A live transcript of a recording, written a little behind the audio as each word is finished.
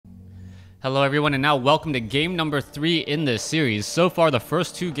Hello everyone, and now welcome to game number 3 in this series. So far the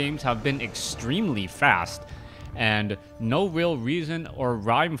first 2 games have been extremely fast, and no real reason or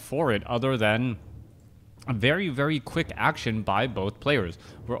rhyme for it other than a very quick action by both players.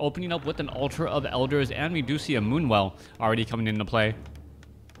 We're opening up with an Altar of Elders, and we do see a Moonwell already coming into play.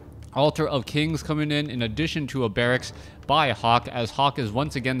 Altar of Kings coming in addition to a Barracks by Hawk, as Hawk is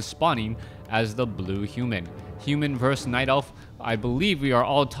once again spawning as the blue human. Human versus Night Elf. I believe we are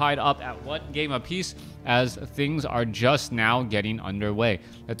all tied up at 1 game apiece as things are just now getting underway.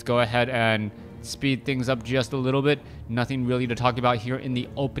 Let's go ahead and speed things up just a little bit. Nothing really to talk about here in the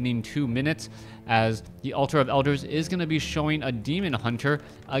opening 2 minutes, as the Altar of Elders is going to be showing a Demon Hunter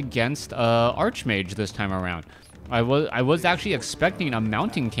against Archmage this time around. I was actually expecting a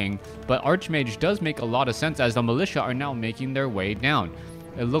Mountain King, but Archmage does make a lot of sense as the Militia are now making their way down.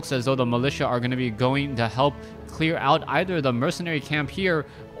 It looks as though the Militia are going to be going to help clear out either the Mercenary camp here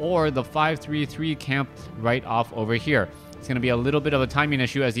or the 533 camp right off over here. It's going to be a little bit of a timing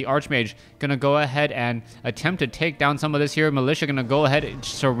issue as the Archmage going to go ahead and attempt to take down some of this here. Militia going to go ahead and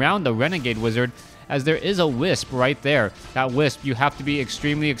surround the Renegade Wizard, as there is a Wisp right there. That Wisp, you have to be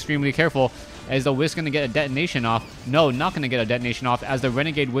extremely careful. Is the Wisp going to get a detonation off? No, not going to get a detonation off, as the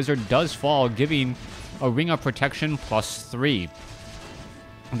Renegade Wizard does fall, giving a Ring of Protection +3.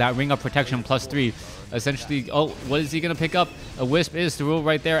 That Ring of Protection +3 essentially, oh, what is he going to pick up? A Wisp is through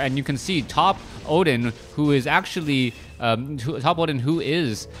right there, and you can see Top Odin, who is actually Top Odin, who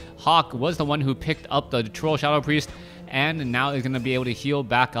is Hawk, was the one who picked up the Troll Shadow Priest, and now is going to be able to heal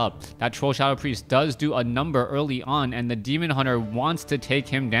back up. That Troll Shadow Priest does do a number early on, and the Demon Hunter wants to take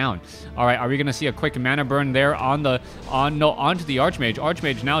him down. All right, are we going to see a quick mana burn there onto the Archmage?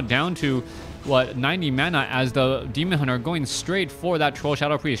 Archmage now down to 90 mana, as the Demon Hunter going straight for that Troll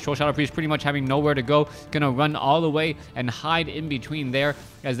Shadow Priest. Troll Shadow Priest pretty much having nowhere to go, gonna run all the way and hide in between there,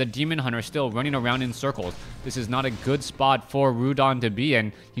 as the Demon Hunter still running around in circles. This is not a good spot for Rudan to be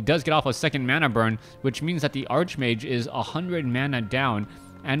in. He does get off a second mana burn, which means that the Archmage is 100 mana down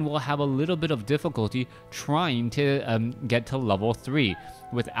and will have a little bit of difficulty trying to get to level 3.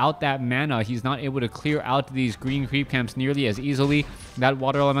 Without that mana, he's not able to clear out these green creep camps nearly as easily. That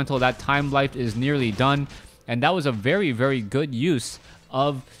Water Elemental, that Time Life is nearly done, and that was a very good use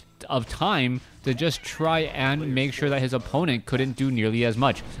of time to just try and make sure that his opponent couldn't do nearly as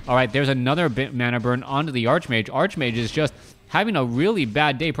much. All right, there's another bit mana burn onto the Archmage. Archmage is just having a really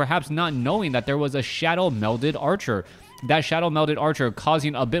bad day, perhaps not knowing that there was a Shadow Melded Archer. That Shadow Melded Archer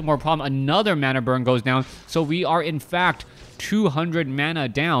causing a bit more problem. Another mana burn goes down, so we are in fact 200 mana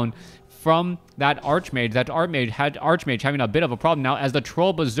down from that Archmage. That Archmage having a bit of a problem now, as the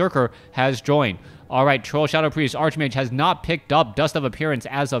Troll Berserker has joined. All right, Troll Shadow Priest. Archmage has not picked up Dust of Appearance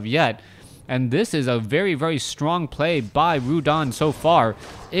as of yet, and this is a very strong play by Rudan so far,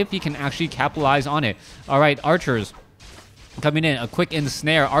 if he can actually capitalize on it. All right, Archers coming in, a quick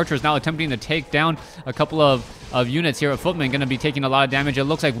ensnare. Archers now attempting to take down a couple of units here. A Footman going to be taking a lot of damage. It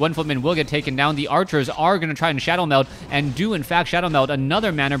looks like 1 Footman will get taken down. The Archers are going to try and Shadow Meld, and do in fact Shadow Meld.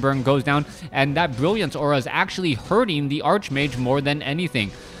 Another mana burn goes down, and that Brilliance Aura is actually hurting the Archmage more than anything.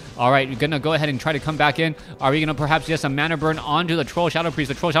 All right, you're going to go ahead and try to come back in. Are we going to perhaps just a mana burn onto the Troll Shadow Priest?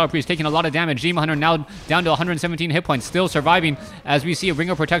 The Troll Shadow Priest taking a lot of damage. Demon Hunter now down to 117 hit points, still surviving, as we see a Ring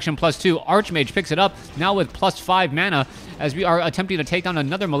of Protection +2. Archmage picks it up now with +5 mana, as we are attempting to take down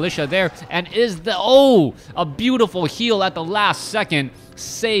another Militia there, and a beautiful heal at the last second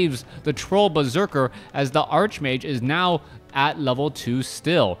saves the Troll Berserker, as the Archmage is now at level 2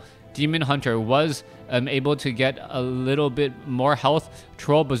 still. Demon Hunter was able to get a little bit more health.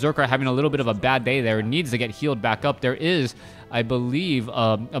 Troll Berserker having a little bit of a bad day there, needs to get healed back up. There is, I believe,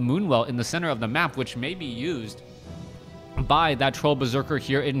 a Moonwell in the center of the map, which may be used by that Troll Berserker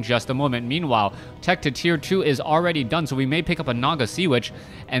here in just a moment. Meanwhile, tech to tier 2 is already done, so we may pick up a Naga Sea Witch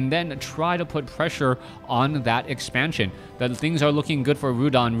and then try to put pressure on that expansion. That things are looking good for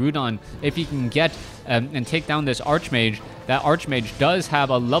Rudan. Rudan, if he can get and take down this Archmage, that Archmage does have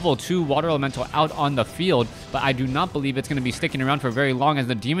a level 2 Water Elemental out on the field, but I do not believe it's going to be sticking around for very long, as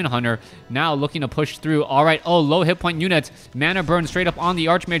the Demon Hunter now looking to push through. All right, low hit point units. Mana burn straight up on the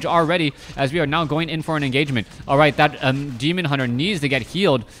Archmage already, as we are now going in for an engagement. All right, that Demon Hunter needs to get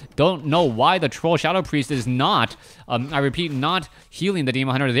healed. Don't know why the Troll Shadow Priest is not, I repeat, not healing the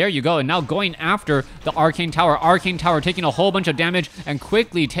Demon Hunter. There you go, and now going after the Arcane Tower. Arcane Tower taking a whole bunch of damage, and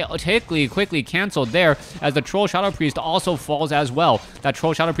quickly canceled there. there, as the Troll Shadow Priest also falls as well. That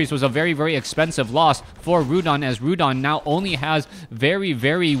Troll Shadow Priest was a very, very expensive loss for Rudan, as Rudan now only has very,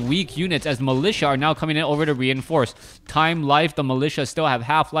 very weak units, as Militia are now coming in over to reinforce. Time Life, the Militia still have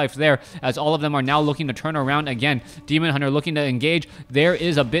half-life there, as all of them are now looking to turn around again. Demon Hunter looking to engage. There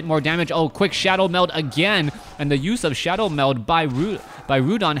is a bit more damage. Oh, quick Shadow Meld again, and the use of Shadow Meld by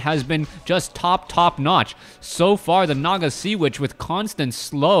Rudan has been just top notch. So far, the Naga Sea Witch with constant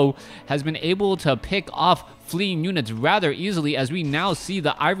slow has been able to pick off fleeing units rather easily, as we now see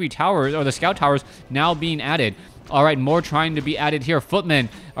the Ivory Towers, or the Scout Towers, now being added. All right, more trying to be added here. Footmen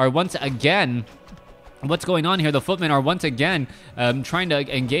are once again... What's going on here? The Footmen are once again trying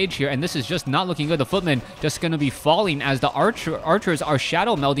to engage here, and this is just not looking good. The Footmen just going to be falling as the archers are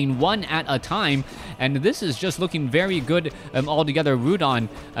shadow melding one at a time, and this is just looking very good altogether. Rudan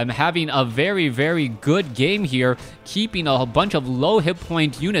having a very, very good game here, keeping a bunch of low hit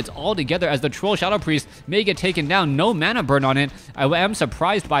point units all together, as the Troll Shadow Priest may get taken down. No mana burn on it. I am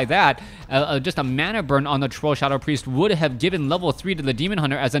surprised by that. Just a mana burn on the Troll Shadow Priest would have given level 3 to the Demon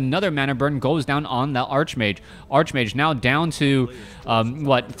Hunter, as another mana burn goes down on the Archmage. Archmage now down to,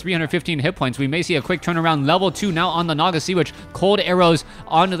 315 hit points. We may see a quick turnaround. Level 2 now on the Naga Sea Witch. Cold arrows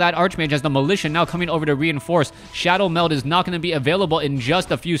onto that Archmage, as the Militia now coming over to reinforce. Shadow Meld is not going to be available in just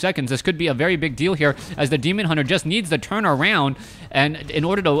a few seconds. This could be a very big deal here, as the Demon Hunter just needs to turn around, and in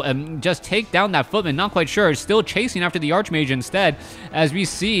order to just take down that Footman. Not quite sure. Still chasing after the Archmage instead, as we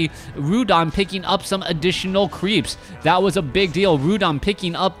see Rudan picking up some additional creeps. That was a big deal. Rudan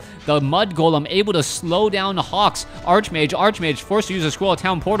picking up the Mud Golem, able to slow down Hawk's Archmage forced to use a Squirrel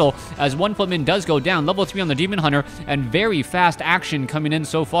Town portal, as one Footman does go down. Level 3 on the Demon Hunter, and very fast action coming in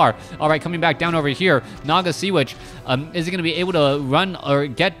so far. All right, coming back down over here, Naga Sea Witch, is it going to be able to run or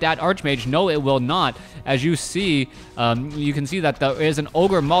get that Archmage? No, it will not. As you see, you can see that there is an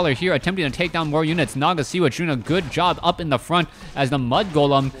Ogre Mauler here attempting to take down more units. Naga Sea Witch doing a good job up in the front, as the Mud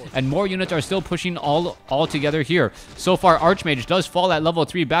Golem and more units are still pushing all together here. So far, Archmage does fall at level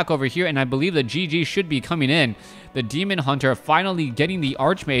 3 back over here, and I believe the GG should be coming in. The Demon Hunter finally getting the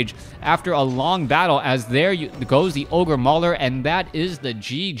Archmage after a long battle, as there goes the Ogre Mauler, and that is the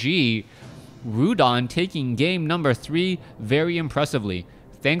GG. Rudan taking game number 3 very impressively.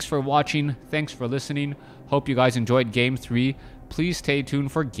 Thanks for watching. Thanks for listening. Hope you guys enjoyed game 3. Please stay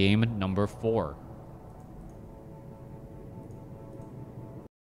tuned for game number 4.